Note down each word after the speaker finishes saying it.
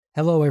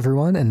Hello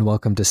everyone and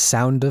welcome to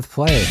Sound of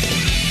Play.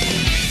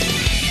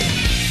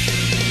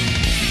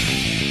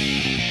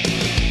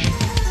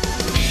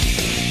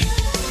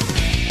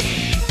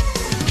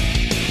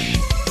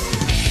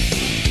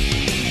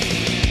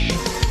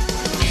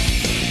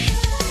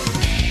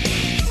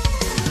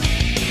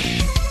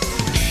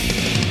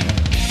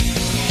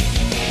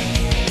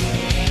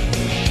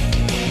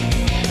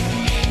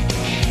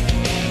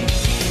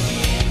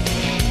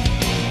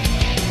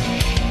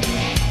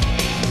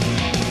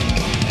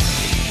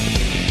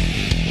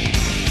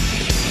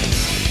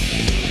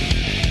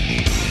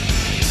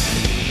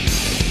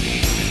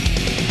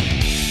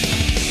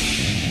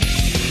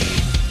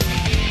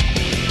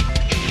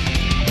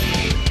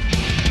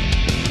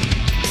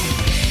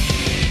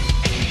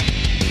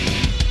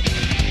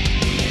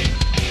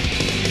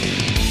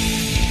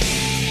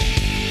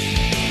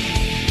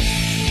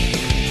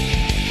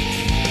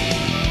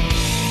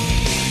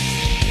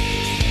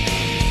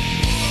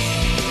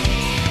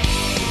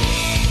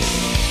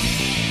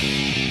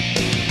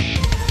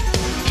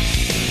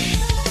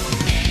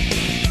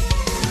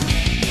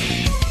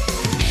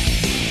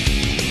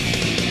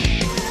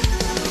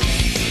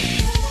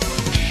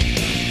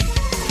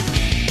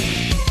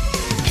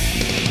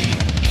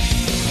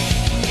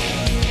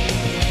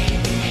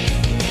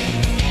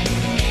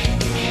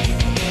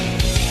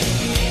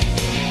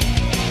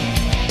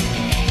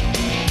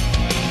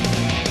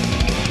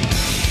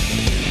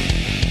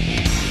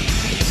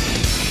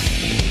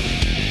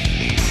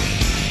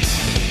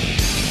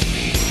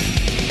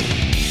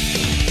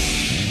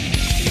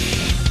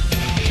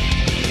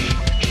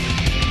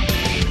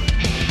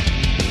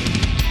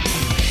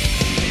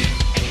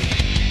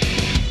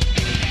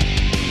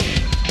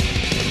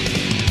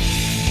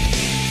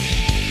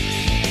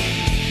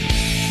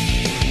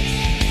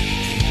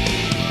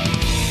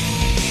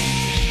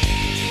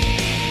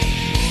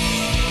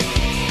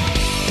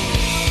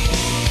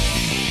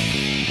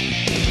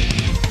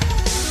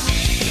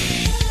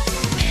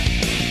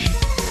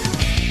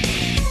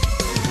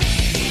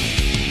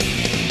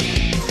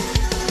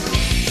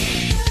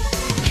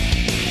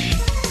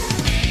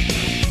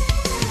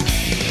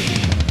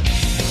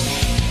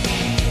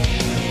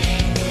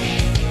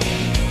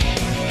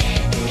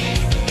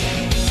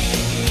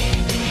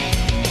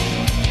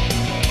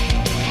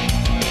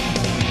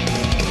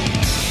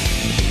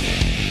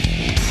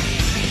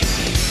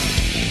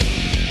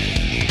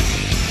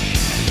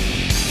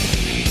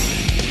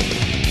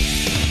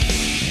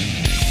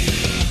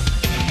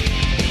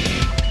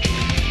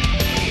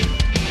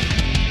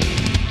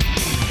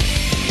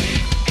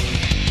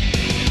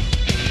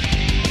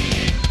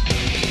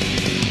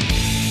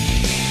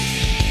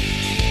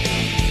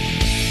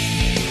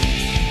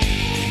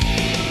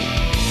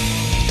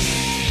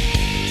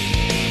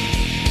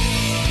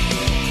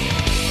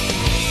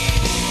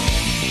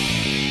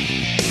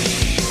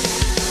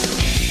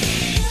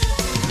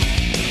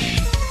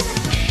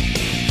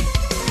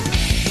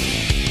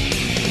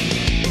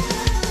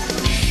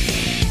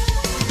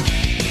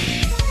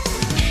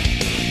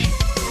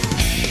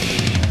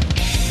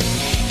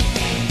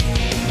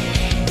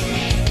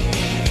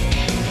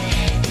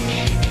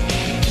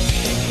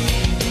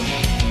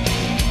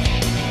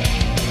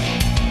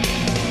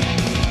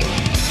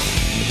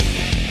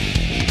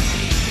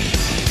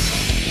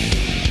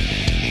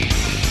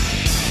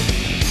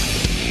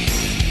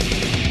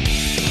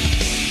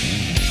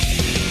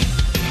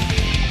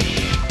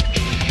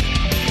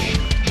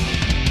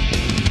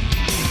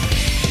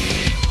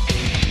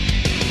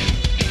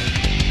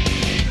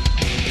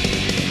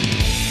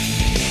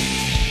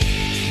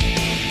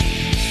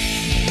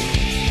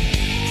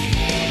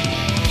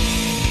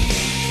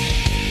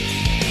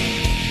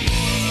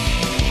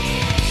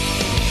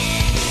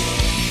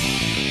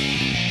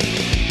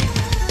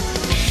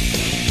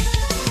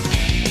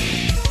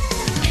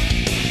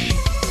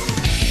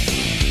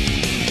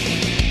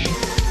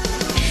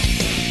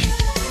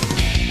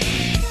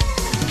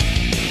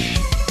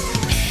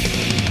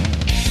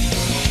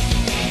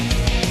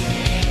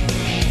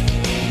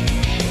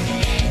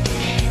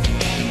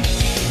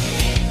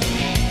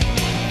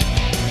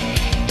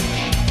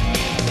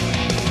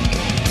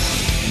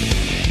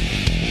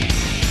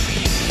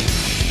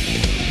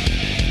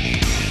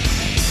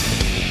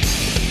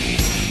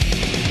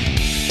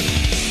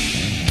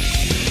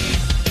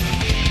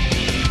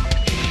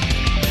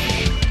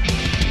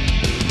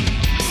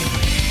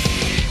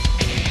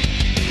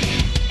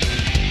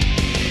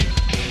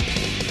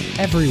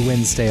 Every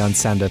Wednesday on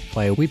Sound of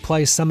Play, we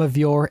play some of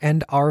your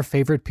and our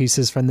favorite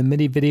pieces from the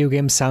many video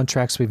game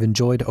soundtracks we've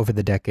enjoyed over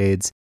the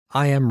decades.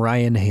 I am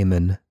Ryan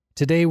Heyman.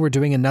 Today we're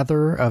doing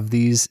another of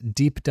these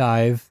deep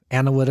dive,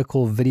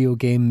 analytical video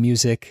game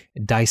music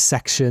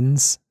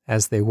dissections,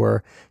 as they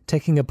were,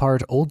 taking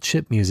apart old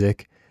chip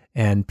music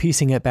and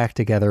piecing it back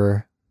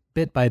together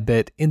bit by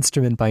bit,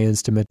 instrument by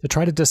instrument, to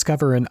try to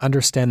discover and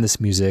understand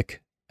this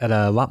music at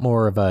a lot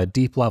more of a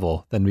deep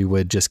level than we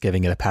would just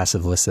giving it a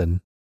passive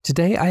listen.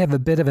 Today, I have a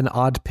bit of an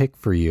odd pick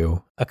for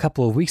you. A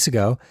couple of weeks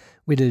ago,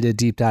 we did a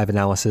deep dive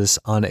analysis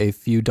on a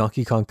few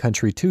Donkey Kong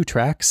Country 2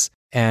 tracks,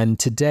 And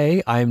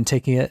today I'm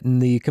taking it in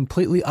the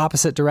completely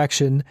opposite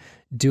direction,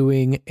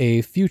 doing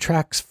a few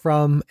tracks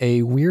from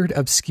a weird,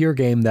 obscure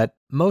game that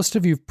most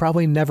of you've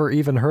probably never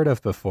even heard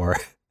of before.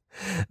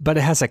 But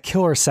it has a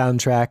killer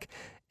soundtrack,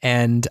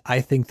 and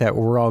I think that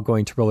we're all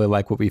going to really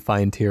like what we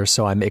find here.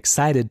 So I'm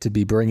excited to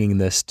be bringing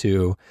this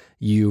to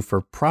you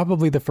for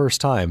probably the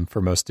first time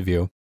for most of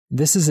you.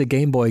 This is a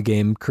Game Boy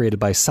game created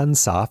by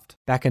Sunsoft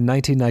back in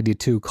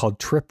 1992 called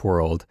Trip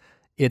World.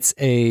 It's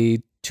a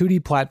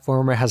 2D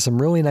platformer, has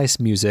some really nice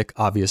music,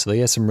 obviously,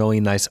 has some really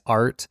nice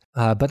art,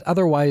 but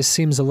otherwise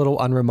seems a little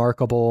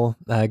unremarkable.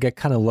 Get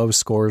kind of low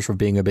scores for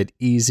being a bit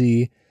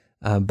easy,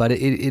 but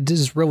it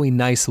is really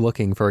nice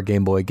looking for a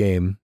Game Boy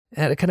game.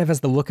 And it kind of has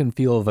the look and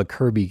feel of a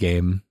Kirby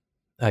game.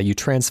 You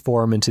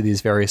transform into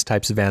these various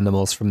types of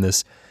animals from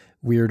this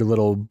weird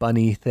little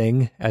bunny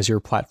thing as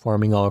you're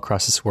platforming all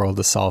across this world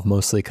to solve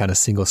mostly kind of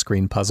single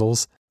screen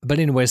puzzles. But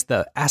anyways,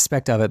 the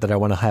aspect of it that I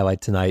want to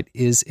highlight tonight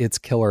is its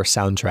killer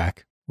soundtrack,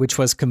 which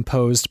was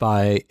composed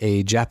by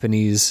a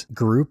Japanese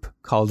group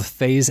called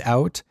Phase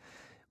Out,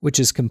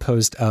 which is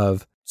composed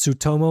of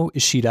Tsutomu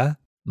Ishida,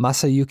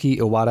 Masayuki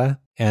Iwata,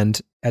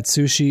 and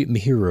Atsushi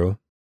Mihiru.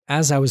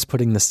 As I was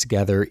putting this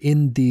together,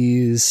 in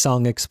these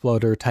Song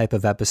Exploder type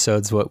of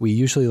episodes, what we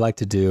usually like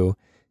to do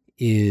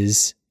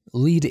is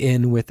lead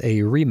in with a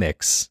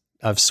remix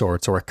of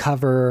sorts, or a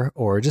cover,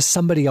 or just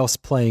somebody else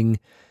playing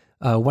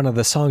one of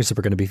the songs that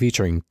we're going to be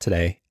featuring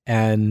today.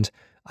 And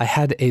I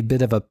had a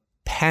bit of a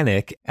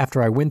panic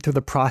after I went through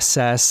the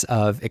process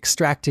of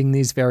extracting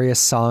these various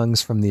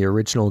songs from the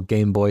original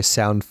Game Boy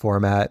sound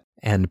format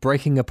and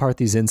breaking apart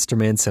these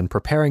instruments and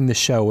preparing the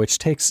show, which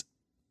takes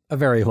a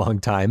very long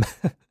time.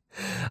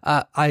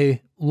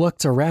 I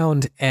looked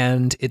around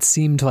and it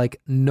seemed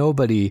like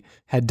nobody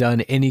had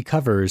done any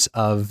covers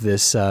of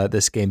this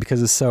game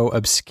because it's so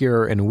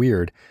obscure and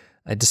weird.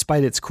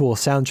 Despite its cool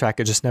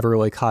soundtrack, it just never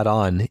really caught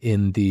on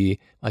in the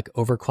like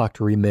overclocked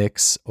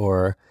remix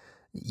or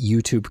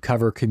YouTube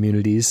cover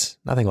communities,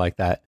 nothing like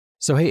that.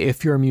 So hey,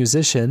 if you're a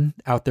musician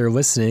out there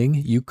listening,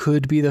 you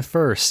could be the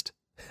first.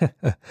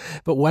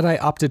 But what I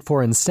opted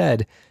for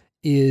instead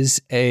is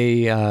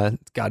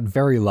got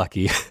very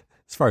lucky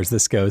as far as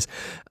this goes.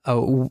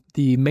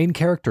 The main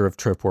character of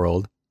Trip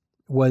World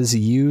was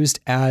used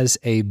as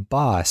a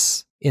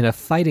boss in a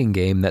fighting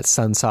game that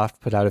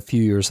Sunsoft put out a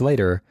few years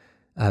later,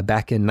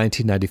 back in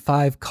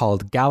 1995,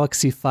 called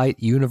Galaxy Fight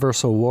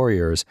Universal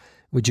Warriors,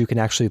 which you can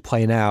actually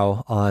play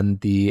now on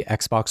the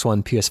Xbox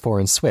One, PS4,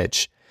 and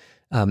Switch.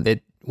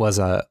 It was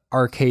an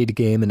arcade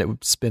game, and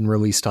it's been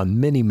released on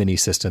many, many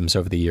systems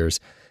over the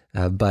years.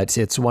 But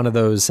it's one of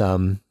those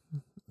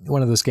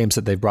games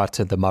that they've brought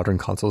to the modern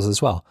consoles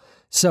as well.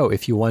 So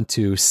if you want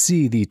to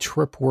see the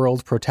Trip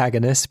World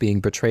protagonist being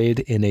portrayed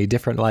in a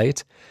different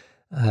light,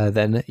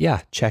 then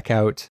yeah, check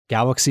out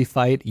Galaxy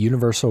Fight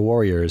Universal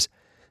Warriors.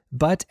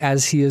 But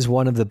as he is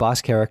one of the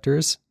boss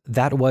characters,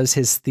 that was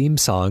his theme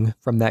song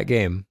from that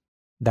game.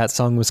 That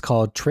song was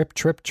called Trip,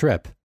 Trip,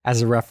 Trip,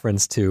 as a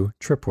reference to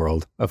Trip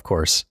World, of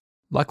course.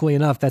 Luckily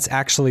enough, that's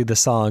actually the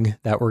song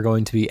that we're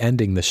going to be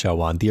ending the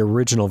show on, the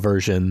original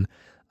version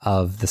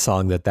of the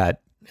song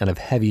that kind of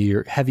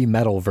heavy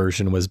metal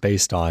version was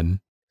based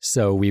on.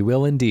 So we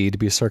will indeed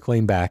be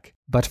circling back.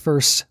 But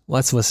first,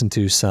 let's listen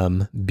to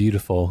some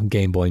beautiful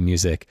Game Boy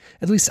music.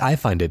 At least I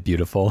find it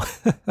beautiful.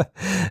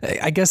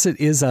 I guess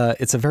it's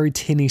a very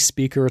tinny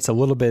speaker. It's a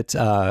little bit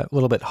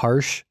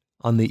harsh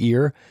on the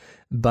ear,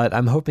 but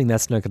I'm hoping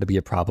that's not going to be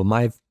a problem.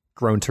 I've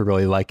grown to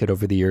really like it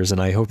over the years, and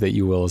I hope that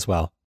you will as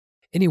well.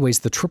 Anyways,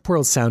 the Trip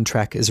World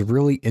soundtrack is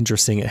really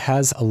interesting. It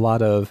has a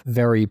lot of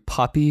very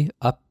poppy,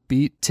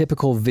 upbeat,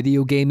 typical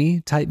video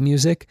gamey type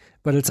music,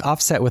 but it's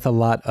offset with a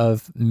lot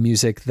of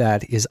music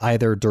that is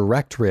either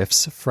direct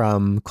riffs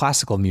from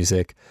classical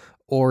music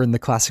or in the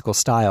classical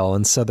style.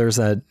 And so there's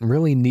a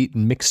really neat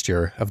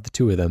mixture of the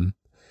two of them.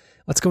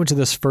 Let's go into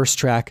this first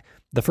track.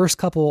 The first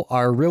couple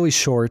are really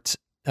short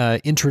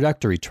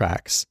introductory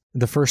tracks.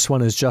 The first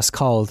one is just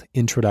called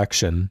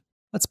Introduction.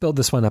 Let's build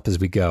this one up as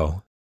we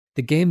go.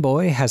 The Game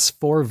Boy has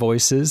 4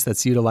 voices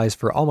that's utilized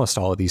for almost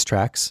all of these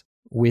tracks,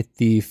 with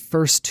the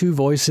first 2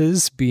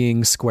 voices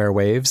being square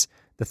waves,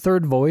 the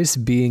third voice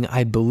being,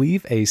 I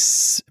believe, a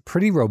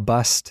pretty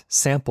robust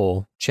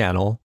sample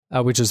channel,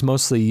 which is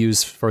mostly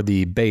used for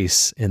the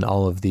bass in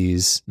all of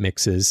these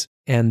mixes,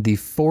 and the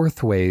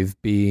fourth wave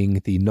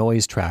being the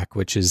noise track,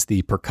 which is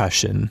the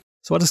percussion.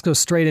 So I'll just go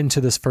straight into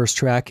this first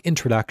track,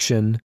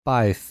 Introduction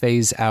by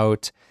Phase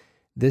Out.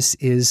 This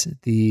is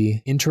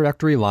the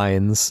introductory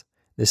lines.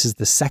 This is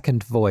the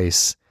second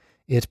voice.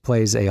 It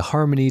plays a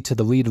harmony to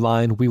the lead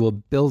line. We will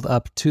build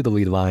up to the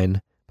lead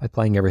line by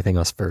playing everything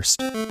else first.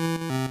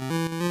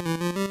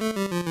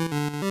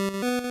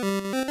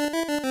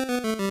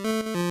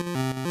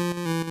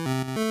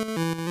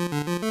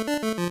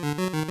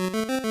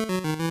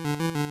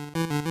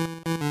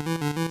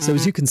 So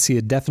as you can see,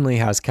 it definitely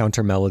has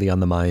counter melody on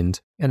the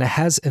mind, and it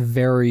has a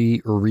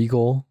very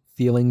regal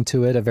feeling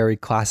to it, a very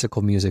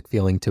classical music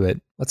feeling to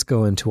it. Let's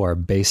go into our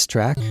bass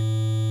track.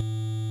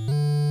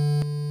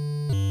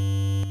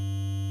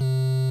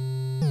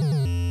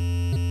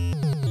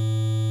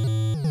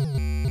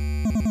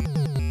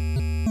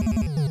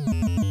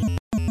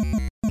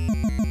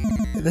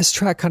 This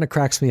track kind of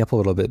cracks me up a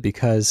little bit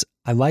because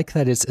I like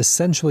that it's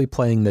essentially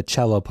playing the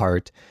cello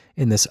part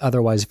in this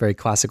otherwise very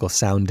classical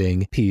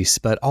sounding piece,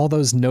 but all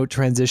those note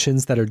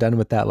transitions that are done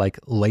with that like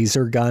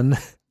laser gun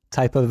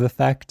type of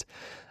effect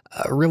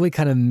really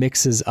kind of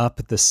mixes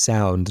up the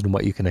sound and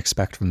what you can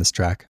expect from this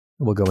track.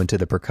 We'll go into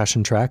the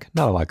percussion track.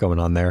 Not a lot going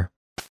on there.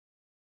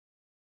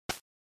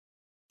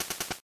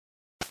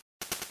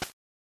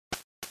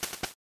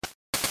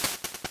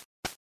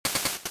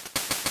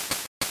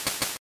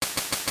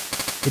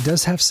 It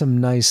does have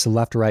some nice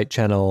left-right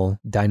channel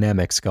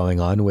dynamics going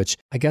on, which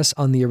I guess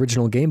on the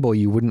original Game Boy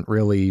you wouldn't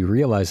really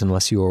realize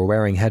unless you were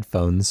wearing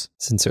headphones,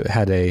 since it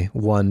had a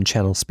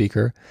one-channel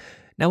speaker.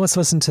 Now let's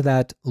listen to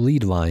that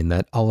lead line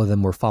that all of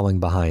them were falling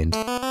behind.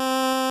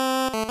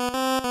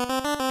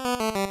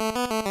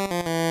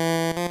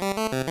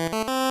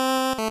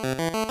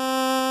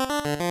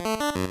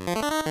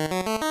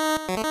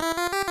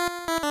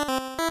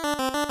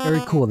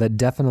 Very cool. That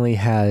definitely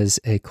has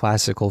a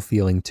classical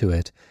feeling to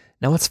it.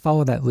 Now let's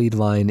follow that lead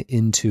line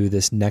into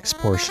this next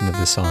portion of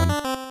the song.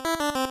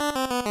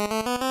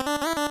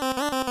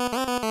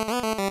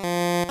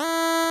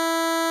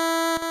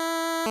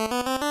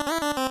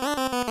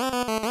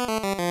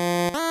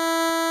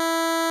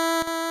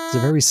 It's a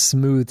very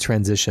smooth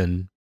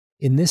transition.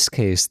 In this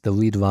case, the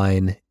lead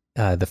line,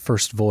 the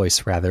first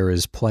voice rather,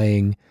 is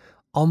playing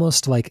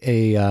almost like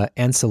a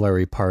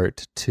ancillary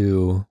part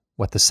to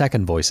what the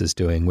second voice is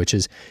doing, which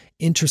is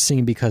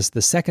interesting because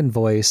the second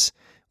voice,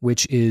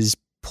 which is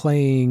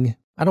playing,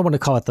 I don't want to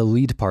call it the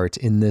lead part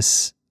in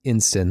this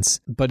instance,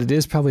 but it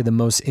is probably the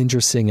most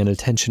interesting and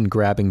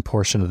attention-grabbing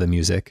portion of the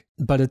music.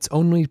 But it's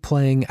only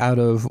playing out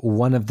of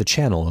one of the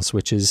channels,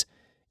 which is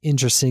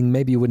interesting.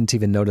 Maybe you wouldn't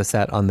even notice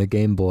that on the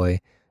Game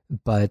Boy,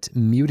 but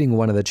muting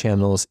one of the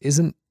channels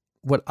isn't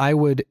what I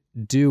would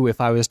do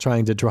if I was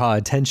trying to draw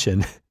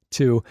attention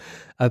to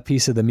a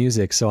piece of the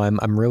music. So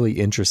I'm really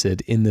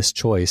interested in this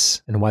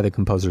choice and why the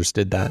composers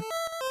did that.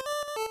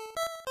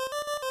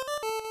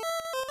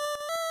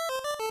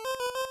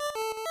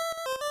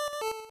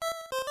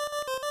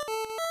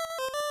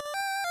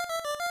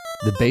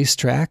 The bass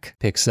track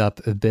picks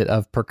up a bit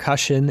of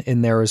percussion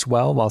in there as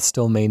well, while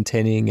still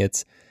maintaining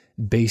its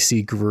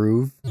bassy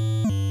groove.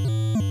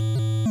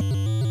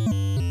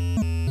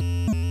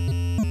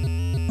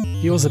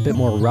 Feels a bit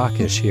more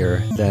rockish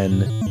here than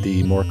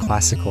the more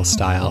classical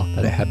style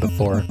that it had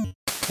before.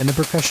 And the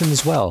percussion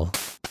as well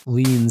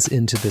leans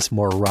into this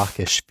more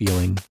rockish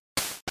feeling.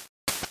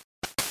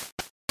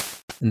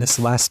 And this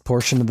last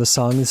portion of the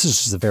song, this is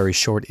just a very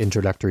short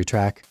introductory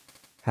track,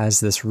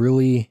 has this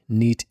really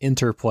neat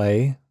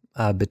interplay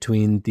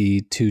between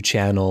the two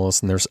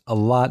channels, and there's a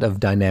lot of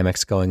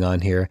dynamics going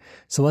on here.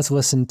 So let's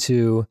listen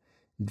to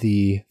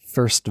the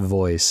first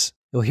voice.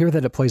 You'll hear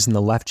that it plays in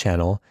the left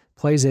channel,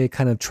 plays a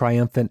kind of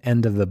triumphant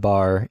end of the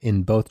bar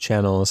in both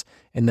channels,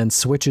 and then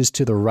switches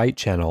to the right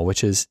channel,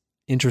 which is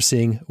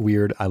interesting,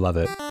 weird, I love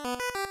it.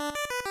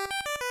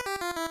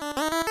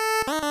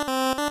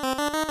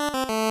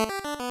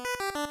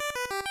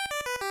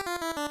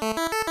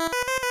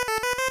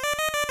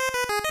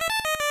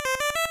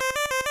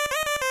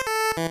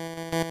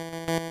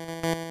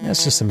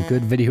 That's just some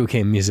good video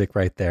game music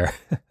right there.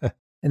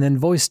 And then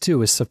voice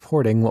 2 is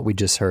supporting what we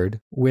just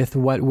heard with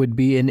what would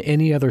be in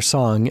any other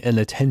song an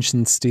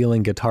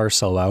attention-stealing guitar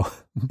solo.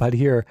 But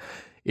here,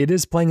 it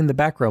is playing in the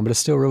background, but it's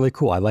still really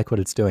cool. I like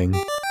what it's doing.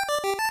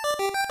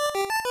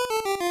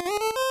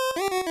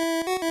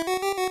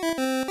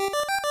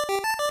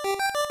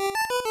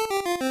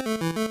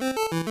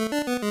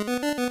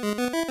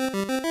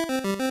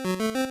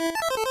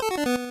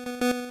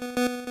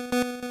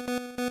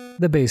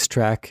 The bass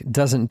track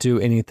doesn't do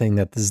anything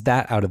that is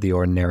that out of the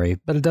ordinary,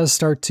 but it does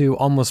start to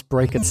almost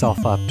break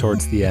itself up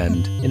towards the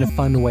end, in a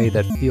fun way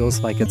that feels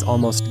like it's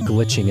almost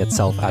glitching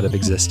itself out of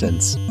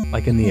existence,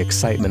 like in the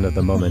excitement of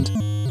the moment.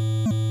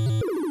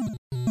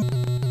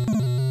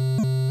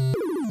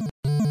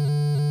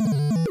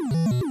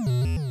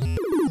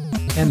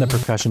 And the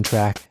percussion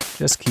track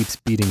just keeps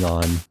beating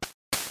on.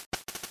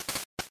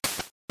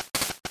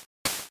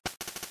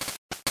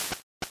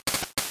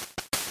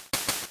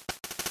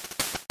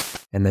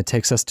 And that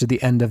takes us to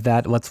the end of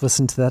that. Let's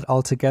listen to that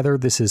all together.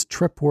 This is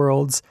Trip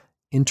World's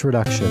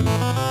Introduction.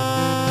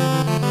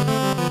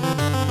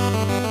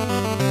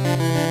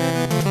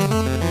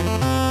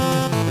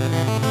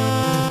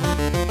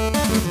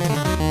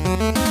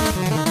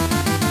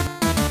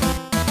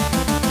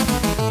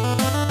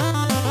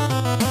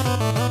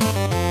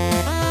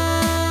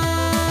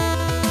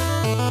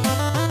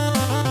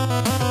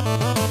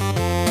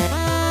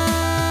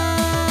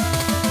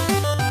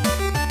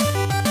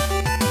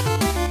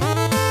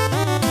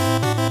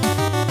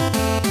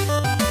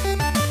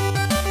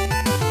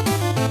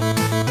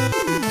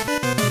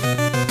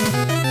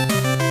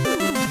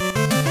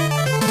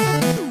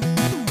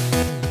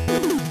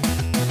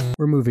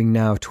 We're moving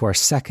now to our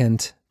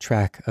second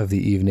track of the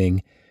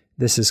evening.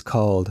 This is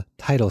called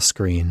Title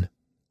Screen.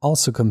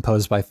 also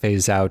composed by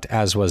Phase Out,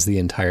 as was the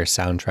entire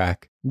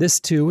soundtrack. This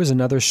too is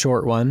another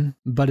short one,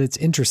 but it's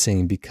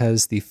interesting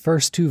because the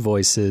first two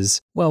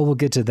voices, well, we'll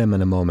get to them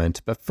in a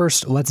moment, but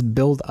first let's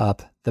build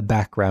up the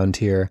background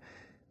here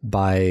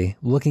by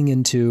looking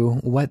into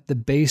what the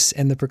bass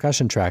and the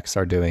percussion tracks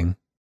are doing.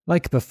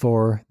 Like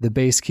before, the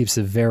bass keeps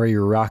a very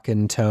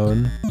rockin'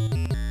 tone,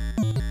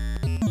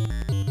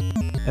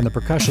 and the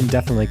percussion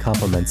definitely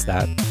complements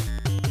that.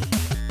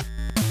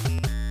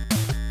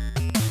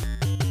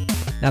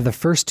 Now the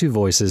first two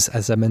voices,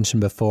 as I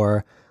mentioned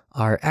before,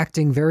 are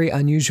acting very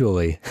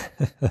unusually.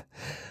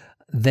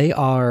 They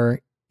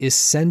are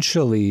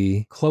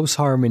essentially close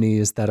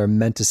harmonies that are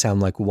meant to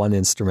sound like one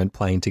instrument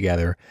playing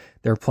together.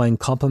 They're playing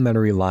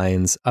complementary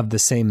lines of the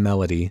same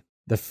melody.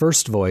 The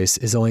first voice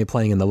is only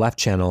playing in the left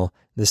channel,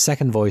 the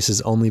second voice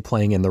is only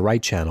playing in the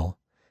right channel.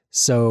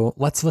 So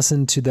let's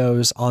listen to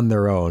those on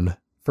their own.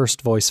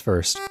 First voice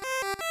first.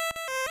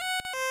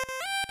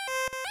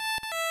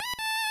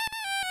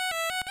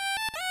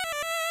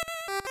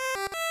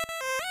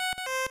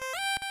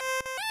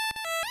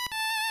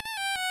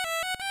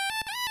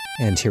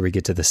 And here we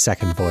get to the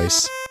second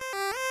voice.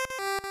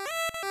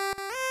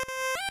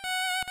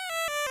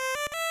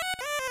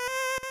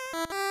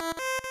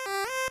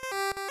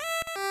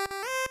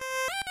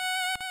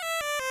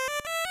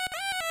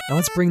 Now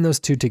let's bring those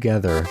two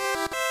together.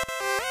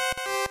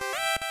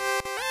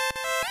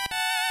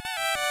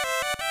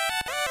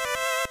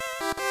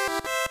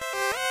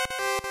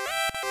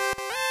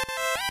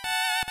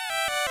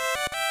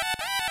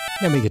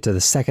 Then we get to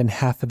the second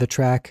half of the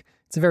track.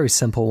 It's a very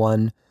simple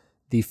one.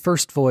 The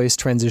first voice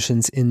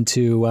transitions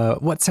into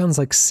what sounds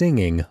like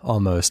singing,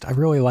 almost. I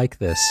really like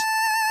this.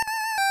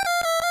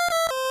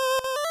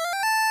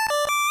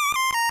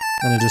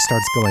 Then it just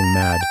starts going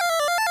mad.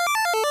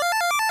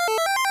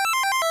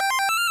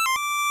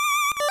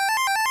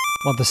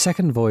 While the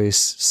second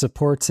voice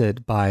supports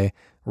it by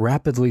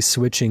rapidly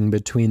switching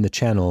between the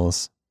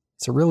channels.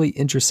 It's a really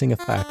interesting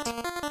effect.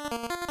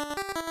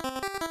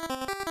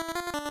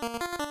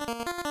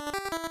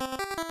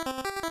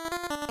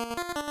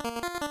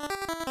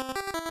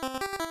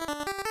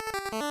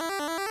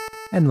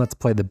 And let's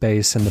play the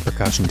bass and the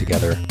percussion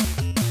together.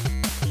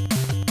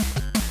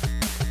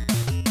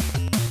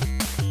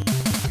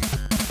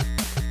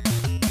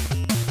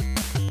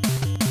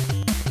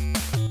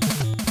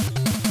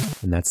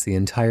 And that's the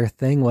entire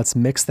thing. Let's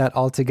mix that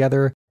all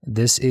together.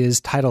 This is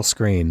Title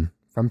Screen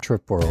from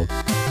Trip World.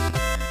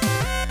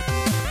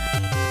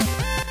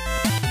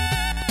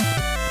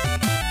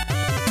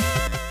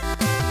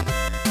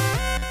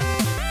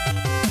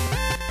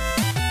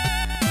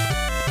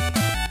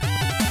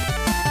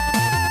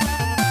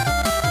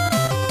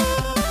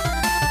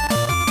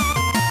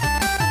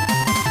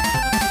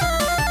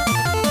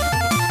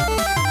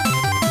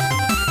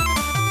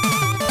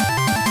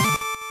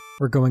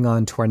 We're going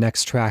on to our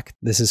next track.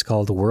 This is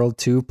called World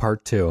 2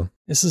 Part 2.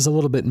 This is a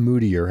little bit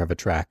moodier of a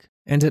track.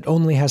 And it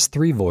only has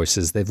 3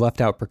 voices. They've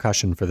left out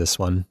percussion for this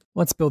one.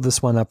 Let's build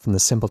this one up from the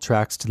simple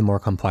tracks to the more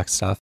complex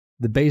stuff.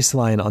 The bass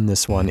line on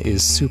this one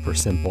is super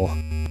simple.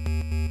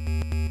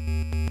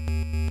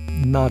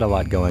 Not a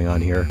lot going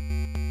on here.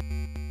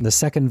 The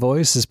second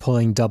voice is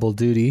pulling double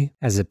duty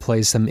as it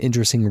plays some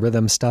interesting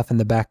rhythm stuff in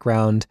the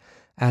background,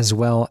 as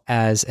well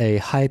as a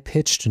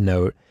high-pitched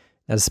note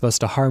that's supposed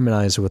to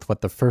harmonize with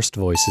what the first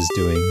voice is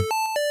doing.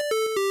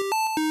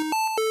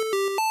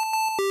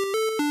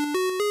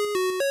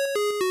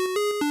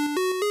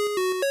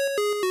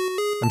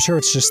 I'm sure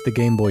it's just the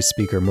Game Boy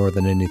speaker more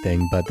than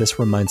anything, but this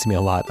reminds me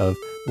a lot of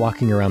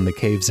walking around the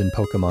caves in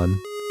Pokemon.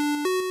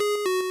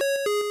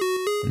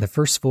 And the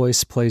first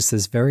voice plays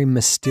this very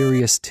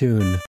mysterious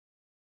tune.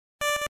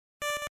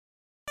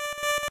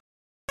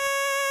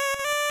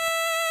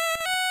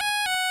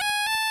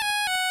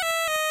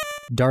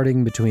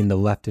 Darting between the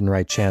left and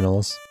right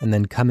channels, and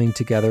then coming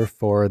together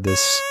for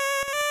this.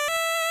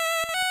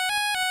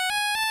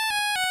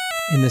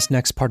 In this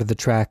next part of the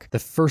track, the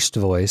first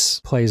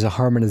voice plays a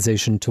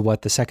harmonization to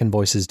what the second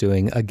voice is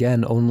doing,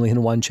 again only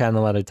in one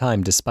channel at a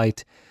time,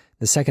 despite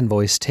the second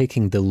voice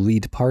taking the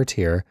lead part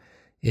here.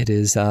 It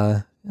is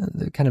kind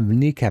of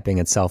kneecapping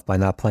itself by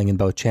not playing in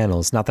both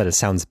channels. Not that it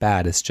sounds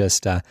bad, it's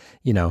just,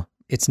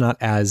 it's not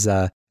as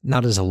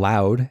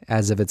loud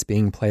as if it's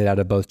being played out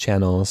of both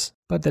channels,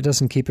 but that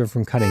doesn't keep it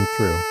from cutting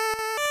through.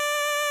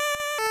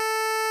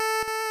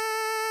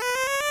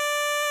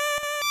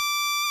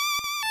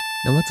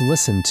 Now let's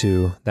listen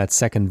to that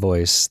second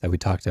voice that we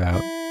talked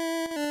about.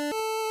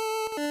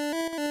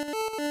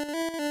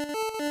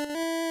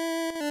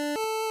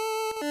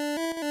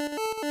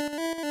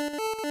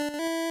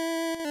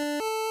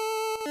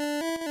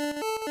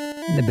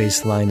 And the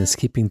bass line is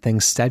keeping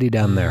things steady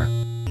down there.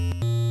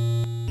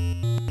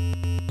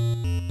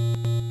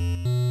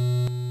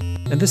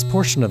 And this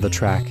portion of the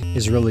track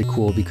is really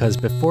cool because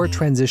before it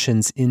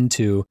transitions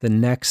into the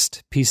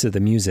next piece of the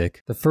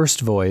music, the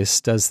first voice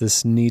does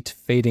this neat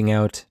fading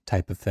out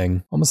type of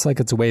thing, almost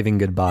like it's waving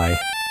goodbye.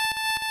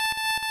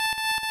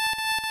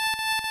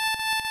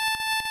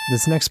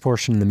 This next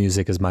portion of the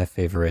music is my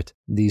favorite.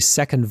 The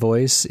second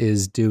voice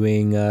is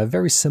doing a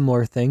very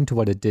similar thing to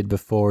what it did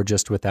before,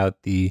 just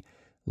without the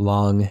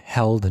long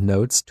held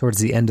notes towards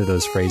the end of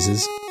those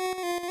phrases.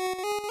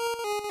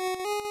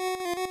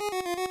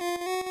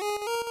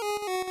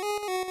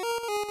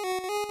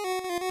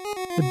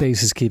 The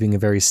bass is keeping a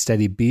very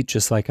steady beat,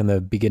 just like in the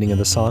beginning of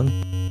the song.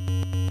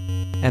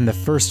 And the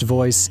first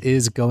voice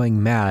is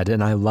going mad,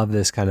 and I love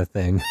this kind of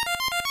thing.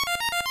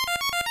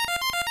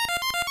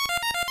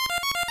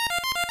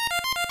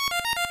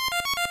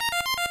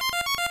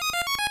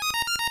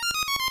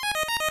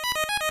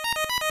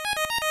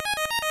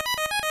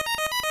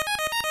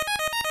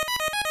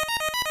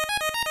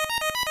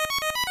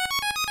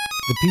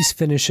 The piece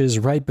finishes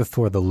right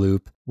before the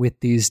loop with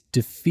these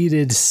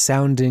defeated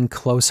sounding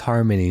close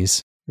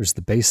harmonies. There's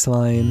the bass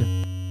line.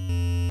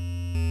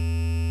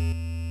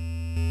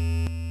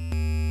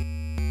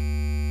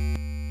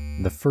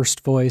 The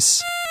first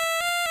voice.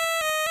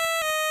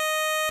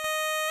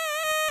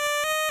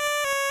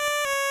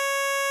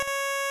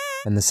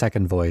 And the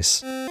second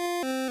voice.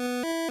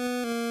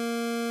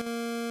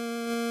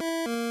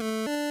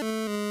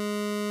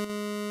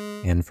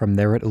 And from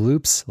there it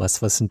loops.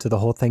 Let's listen to the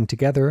whole thing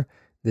together.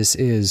 This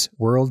is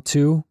World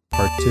 2,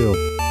 Part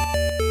 2.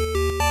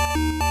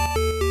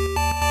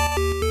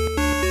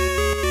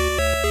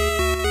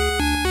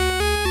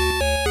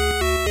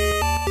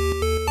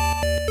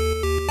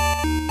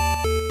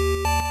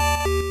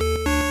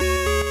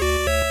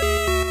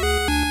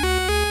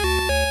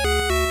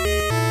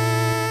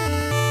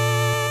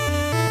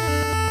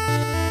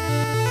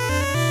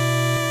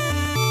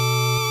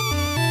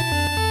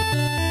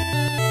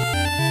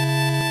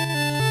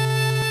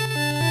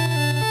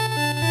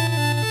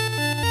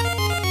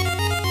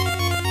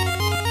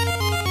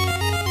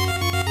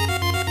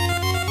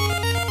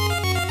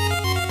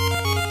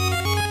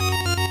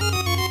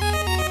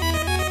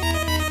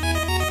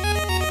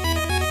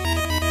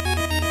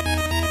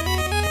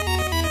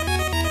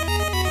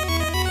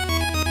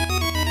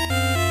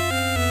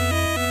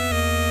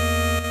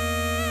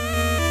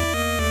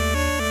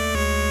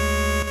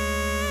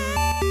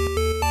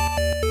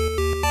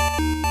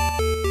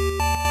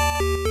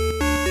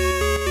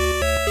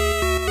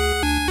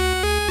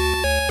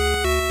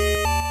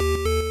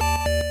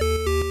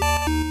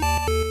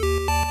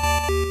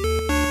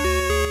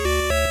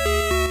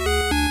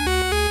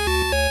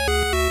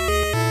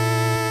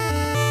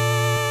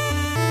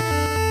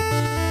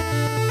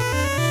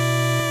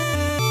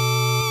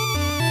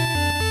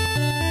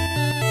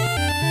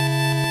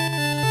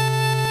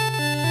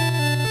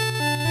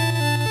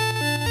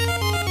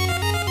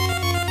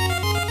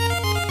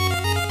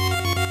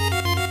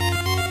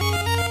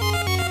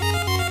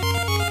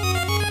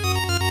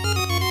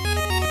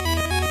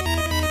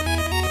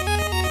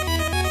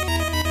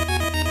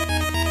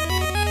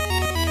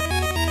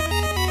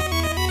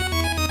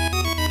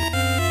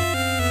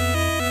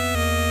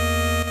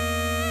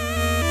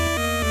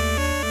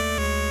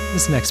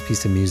 This next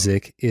piece of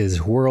music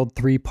is World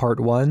 3 Part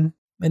 1,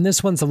 and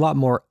this one's a lot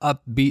more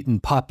upbeat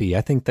and poppy.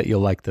 I think that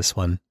you'll like this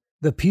one.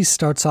 The piece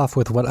starts off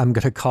with what I'm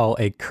going to call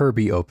a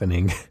Kirby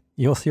opening.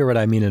 You'll hear what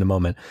I mean in a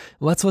moment.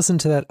 Let's listen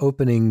to that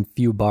opening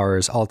few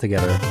bars all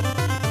together.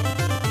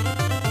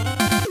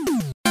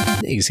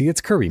 Easy,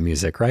 it's Kirby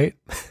music, right?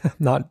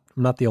 not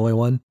the only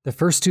one. The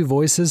first two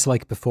voices,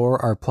 like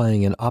before, are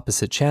playing in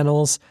opposite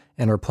channels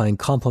and are playing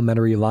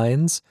complementary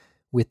lines,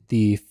 with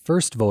the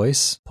first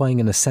voice playing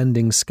an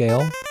ascending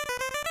scale,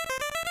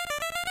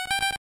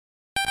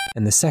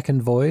 and the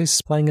second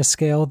voice playing a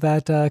scale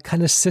that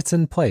kind of sits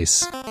in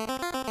place.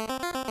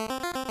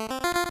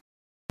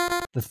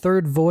 The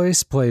third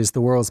voice plays the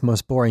world's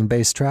most boring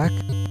bass track,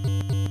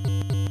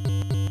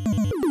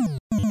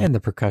 and the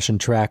percussion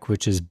track,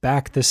 which is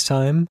back this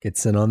time,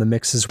 gets in on the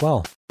mix as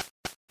well.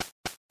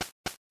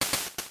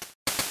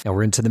 Now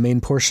we're into the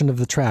main portion of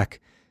the track.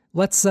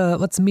 Let's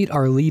meet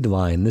our lead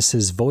line. This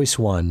is voice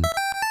 1.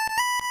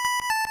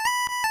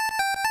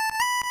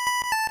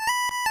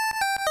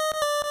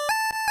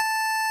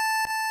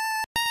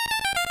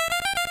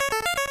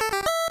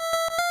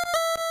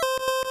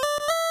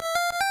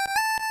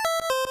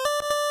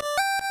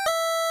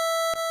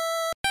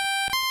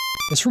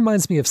 This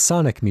reminds me of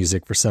Sonic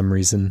music for some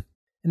reason.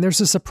 And there's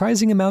a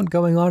surprising amount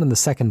going on in the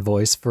second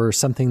voice for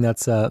something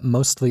that's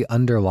mostly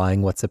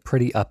underlying what's a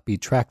pretty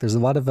upbeat track. There's a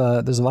lot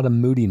of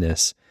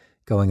moodiness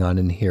going on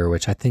in here,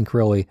 which I think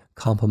really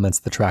complements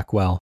the track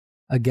well.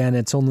 Again,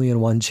 it's only in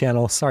one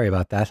channel. Sorry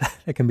about that.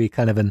 It can be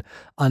kind of an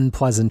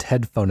unpleasant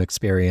headphone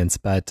experience,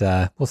 but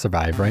we'll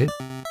survive, right?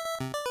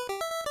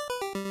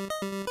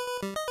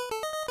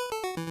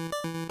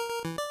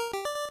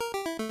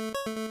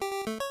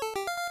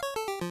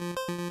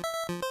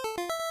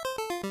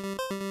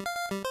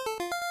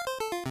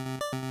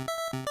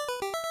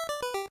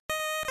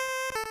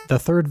 The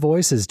third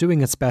voice is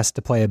doing its best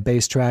to play a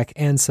bass track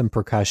and some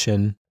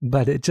percussion,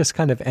 but it just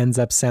kind of ends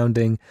up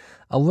sounding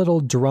a little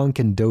drunk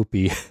and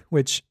dopey,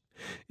 which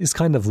is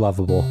kind of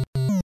lovable.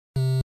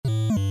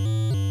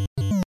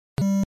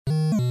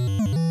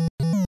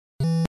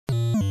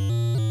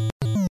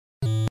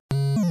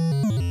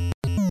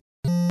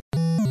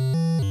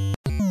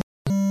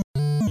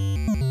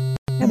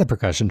 the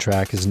percussion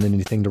track isn't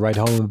anything to write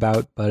home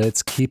about, but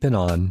it's keeping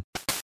on.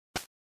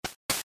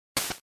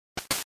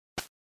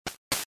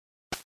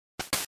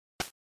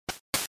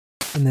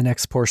 In the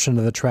next portion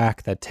of the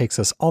track that takes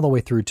us all the way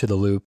through to the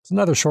loop, it's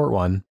another short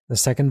one. The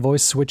second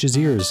voice switches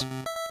ears.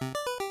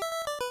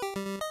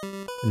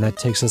 And that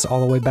takes us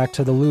all the way back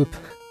to the loop.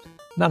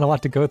 Not a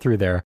lot to go through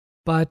there,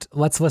 but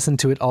let's listen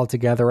to it all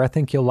together. I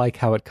think you'll like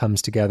how it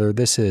comes together.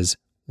 This is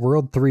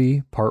World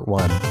 3, Part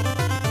 1.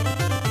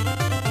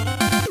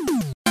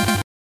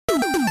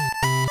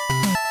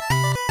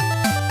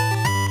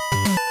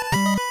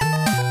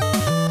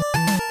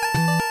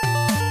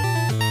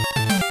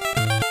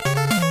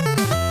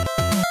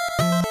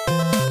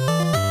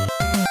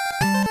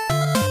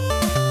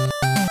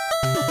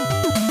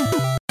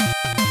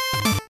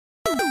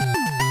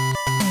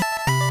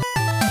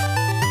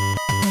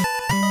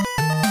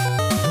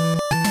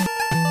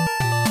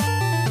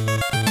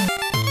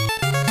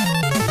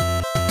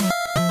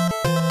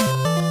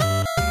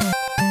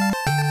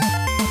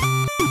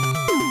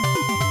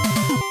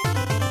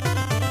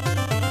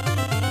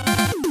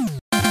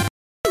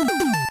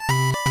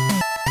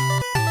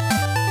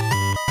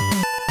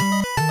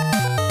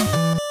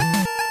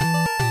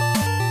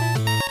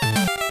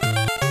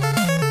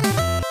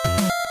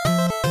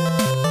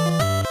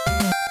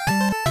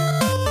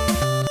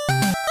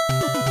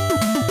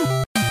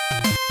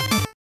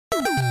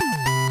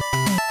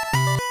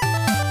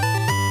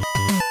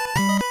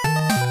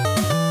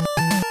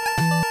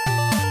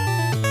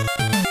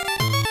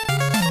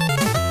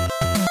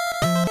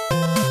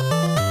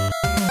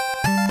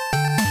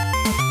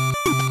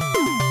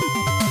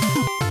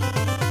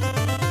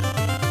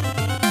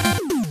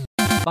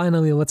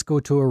 Finally, let's go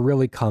to a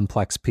really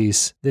complex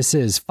piece. This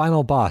is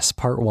Final Boss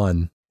Part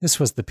 1. This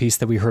was the piece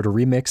that we heard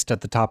remixed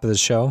at the top of the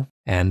show,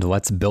 and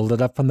let's build it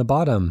up from the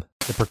bottom.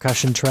 The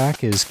percussion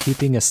track is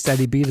keeping a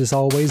steady beat as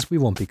always. We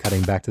won't be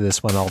cutting back to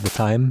this one all the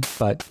time,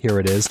 but here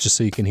it is, just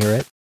so you can hear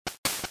it.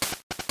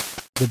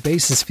 The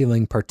bass is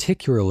feeling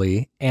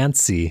particularly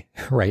antsy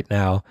right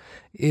now.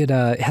 It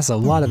has a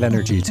lot of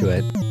energy to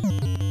it.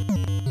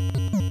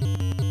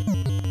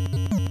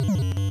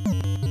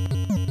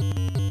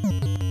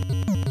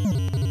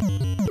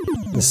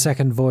 The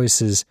second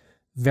voice is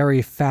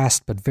very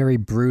fast, but very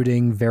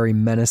brooding, very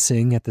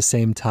menacing at the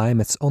same time.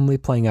 It's only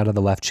playing out of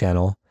the left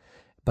channel,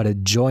 but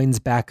it joins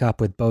back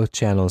up with both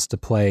channels to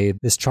play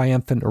this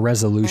triumphant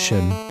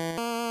resolution.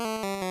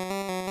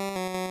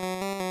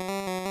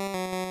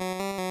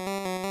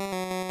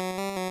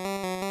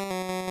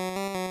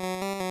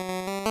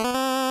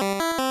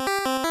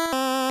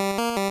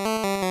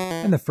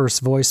 And the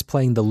first voice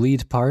playing the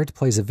lead part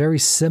plays a very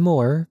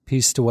similar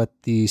piece to what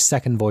the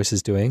second voice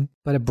is doing,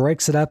 but it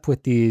breaks it up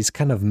with these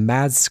kind of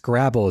mad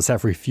scrabbles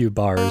every few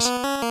bars.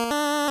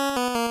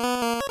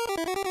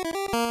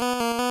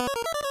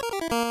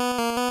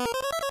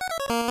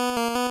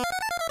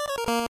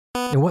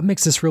 And what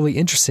makes this really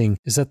interesting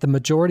is that the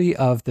majority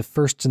of the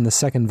first and the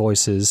second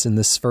voices, in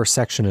this first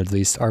section at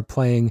least, are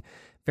playing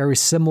very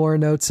similar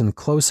notes and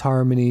close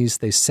harmonies.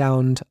 They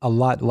sound a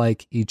lot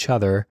like each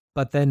other,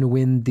 but then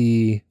when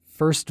the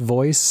first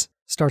voice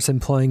starts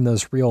employing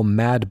those real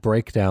mad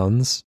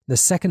breakdowns, the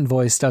second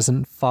voice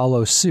doesn't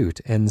follow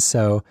suit, and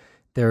so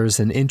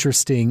there's an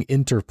interesting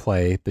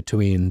interplay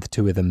between the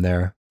two of them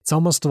there. It's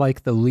almost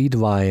like the lead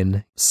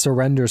line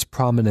surrenders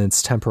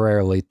prominence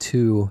temporarily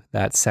to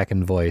that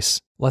second voice.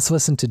 Let's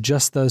listen to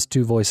just those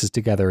two voices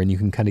together and you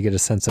can kind of get a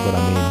sense of what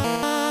I mean.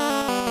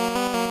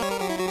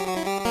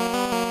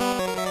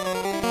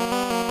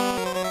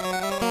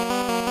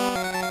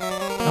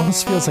 It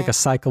almost feels like a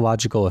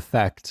psychological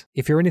effect.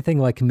 If you're anything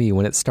like me,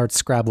 when it starts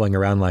scrabbling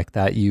around like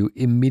that, you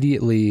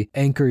immediately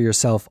anchor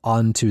yourself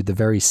onto the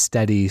very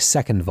steady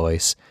second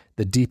voice,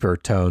 the deeper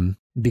tone,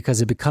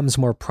 because it becomes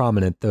more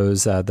prominent.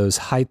 Those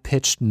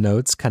high-pitched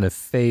notes kind of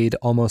fade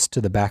almost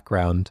to the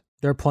background.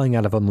 They're playing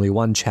out of only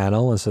one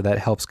channel, and so that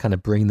helps kind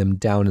of bring them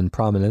down in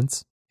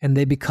prominence. And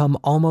they become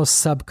almost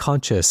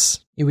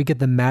subconscious. We get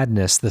the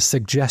madness, the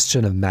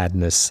suggestion of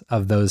madness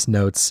of those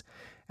notes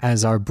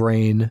as our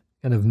brain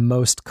kind of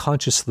most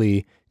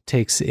consciously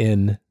takes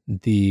in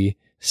the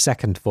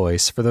second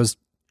voice for those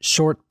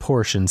short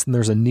portions, and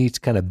there's a neat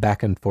kind of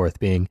back and forth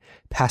being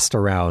passed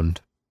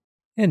around.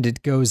 And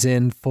it goes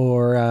in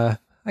for,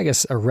 I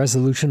guess, a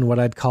resolution, what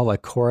I'd call a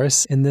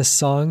chorus in this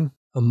song,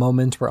 a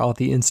moment where all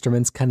the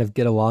instruments kind of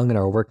get along and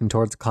are working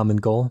towards a common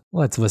goal.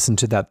 Let's listen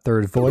to that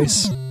third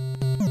voice.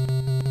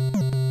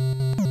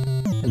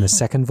 And the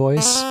second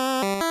voice.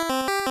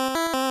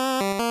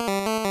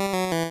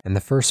 And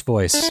the first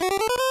voice.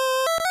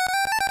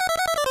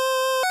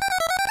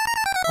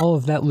 All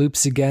of that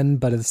loops again,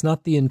 but it's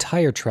not the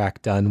entire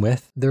track done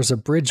with. There's a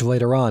bridge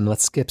later on.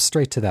 Let's skip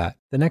straight to that.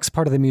 The next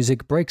part of the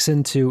music breaks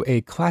into a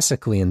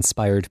classically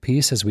inspired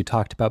piece, as we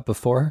talked about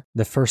before.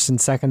 The first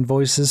and second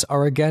voices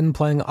are again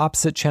playing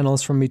opposite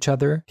channels from each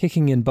other,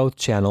 kicking in both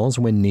channels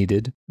when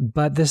needed.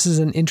 But this is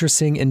an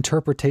interesting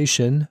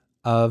interpretation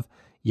of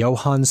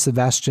Johann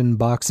Sebastian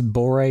Bach's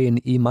Bore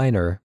in E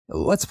minor.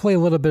 Let's play a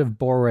little bit of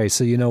Bore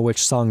so you know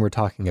which song we're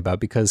talking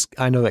about, because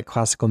I know that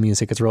classical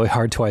music is really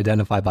hard to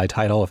identify by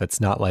title if it's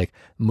not like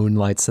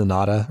Moonlight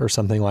Sonata or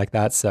something like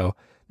that. So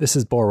this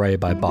is Bore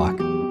by Bach.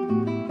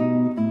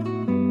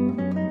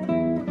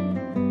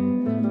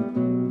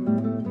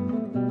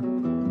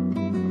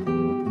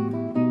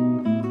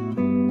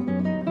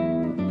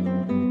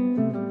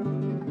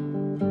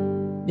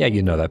 Yeah,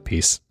 you know that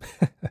piece.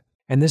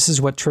 And this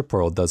is what Trip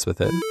World does with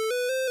it.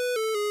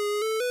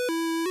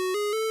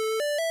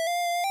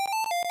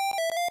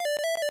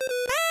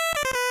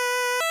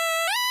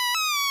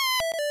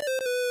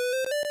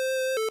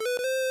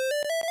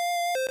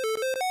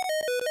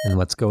 And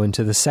let's go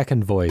into the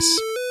second voice.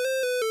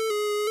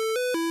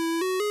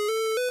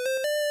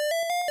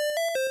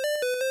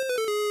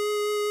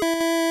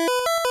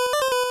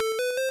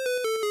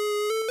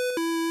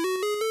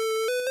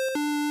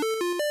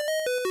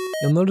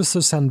 You'll notice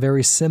those sound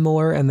very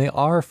similar, and they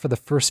are for the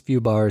first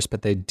few bars,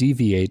 but they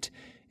deviate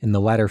in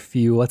the latter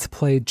few. Let's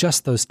play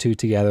just those two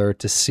together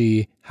to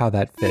see how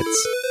that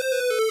fits.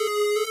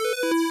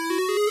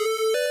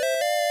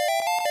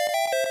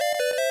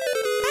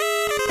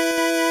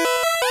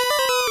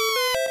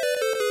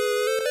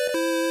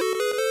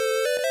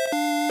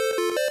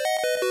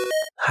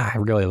 I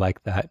really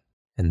like that.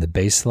 And the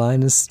bass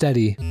line is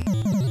steady.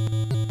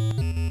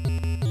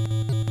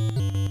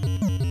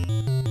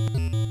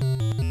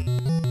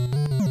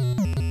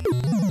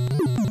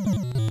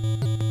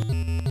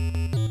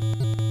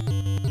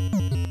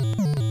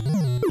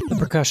 The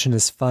percussion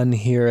is fun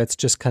here. It's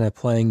just kind of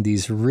playing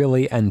these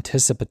really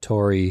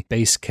anticipatory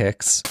bass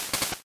kicks.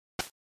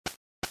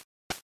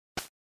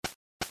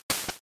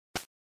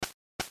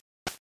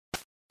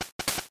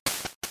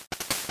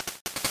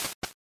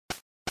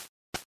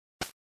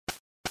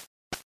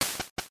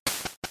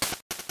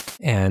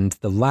 And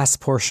the last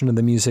portion of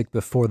the music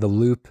before the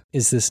loop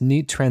is this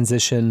neat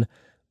transition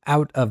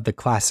out of the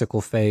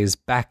classical phase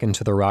back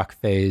into the rock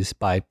phase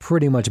by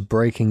pretty much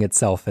breaking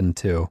itself in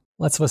two.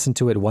 Let's listen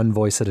to it one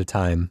voice at a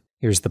time.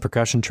 Here's the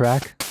percussion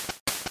track.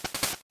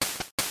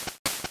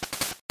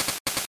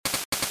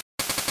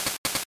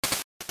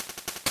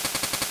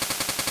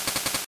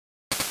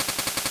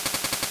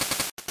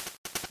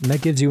 And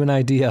that gives you an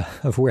idea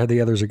of where the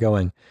others are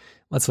going.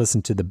 Let's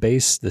listen to the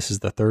bass. This is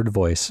the third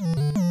voice.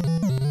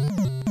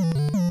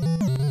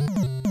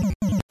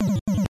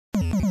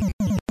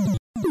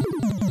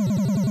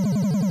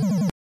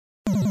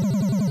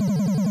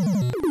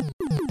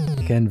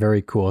 Again,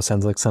 very cool.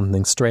 Sounds like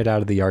something straight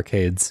out of the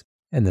arcades.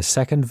 And the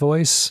second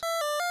voice.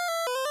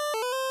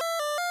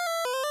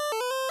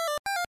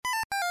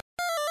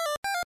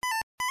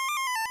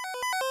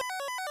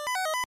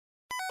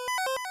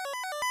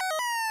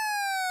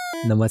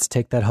 And then let's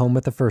take that home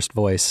with the first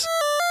voice.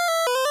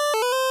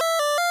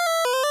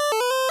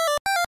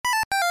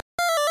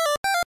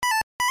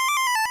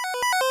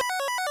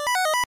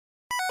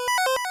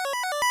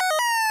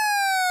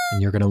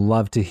 And you're going to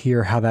love to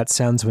hear how that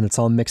sounds when it's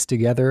all mixed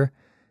together.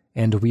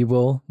 And we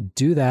will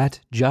do that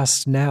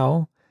just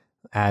now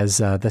as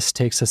this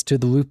takes us to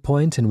the loop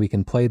point and we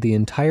can play the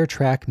entire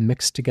track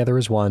mixed together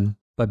as one.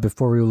 But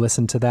before we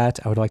listen to that,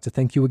 I would like to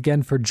thank you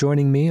again for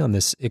joining me on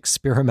this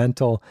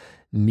experimental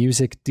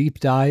music deep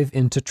dive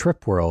into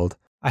Trip World.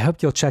 I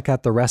hope you'll check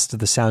out the rest of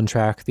the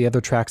soundtrack. The other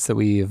tracks that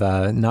we've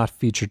not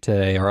featured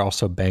today are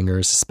also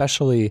bangers,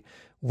 especially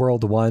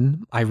World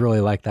 1. I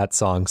really like that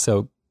song,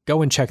 so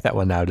go and check that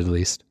one out at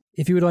least.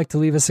 If you would like to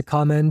leave us a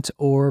comment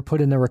or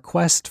put in a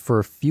request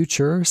for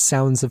future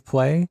Sounds of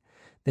Play,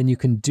 then you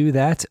can do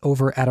that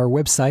over at our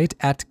website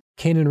at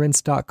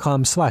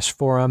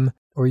caneandrinse.com/forum,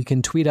 or you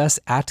can tweet us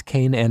at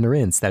Cane and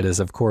Rinse. That is,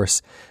 of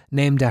course,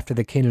 named after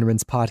the Cane and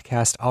Rinse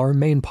podcast, our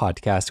main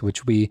podcast,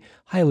 which we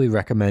highly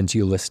recommend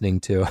you listening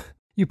to.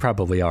 You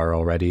probably are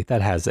already.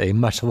 That has a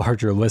much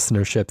larger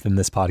listenership than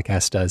this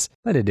podcast does.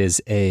 But it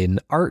is an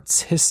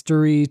arts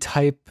history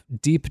type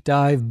deep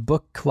dive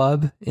book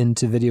club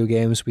into video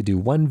games. We do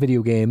one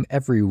video game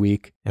every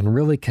week and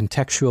really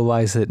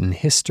contextualize it in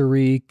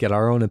history, get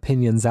our own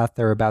opinions out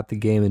there about the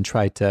game, and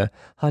try to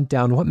hunt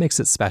down what makes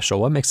it special,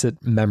 what makes it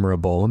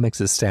memorable, what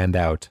makes it stand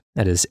out.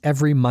 That is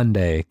every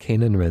Monday,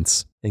 Cane and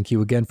Rinse. Thank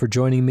you again for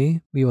joining me.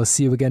 We will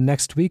see you again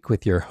next week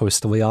with your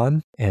host,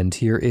 Leon. And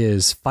here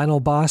is Final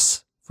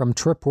Boss from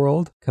Trip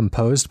World,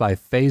 composed by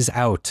Phase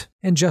Out.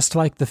 And just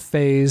like the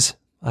phase,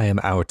 I am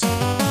out.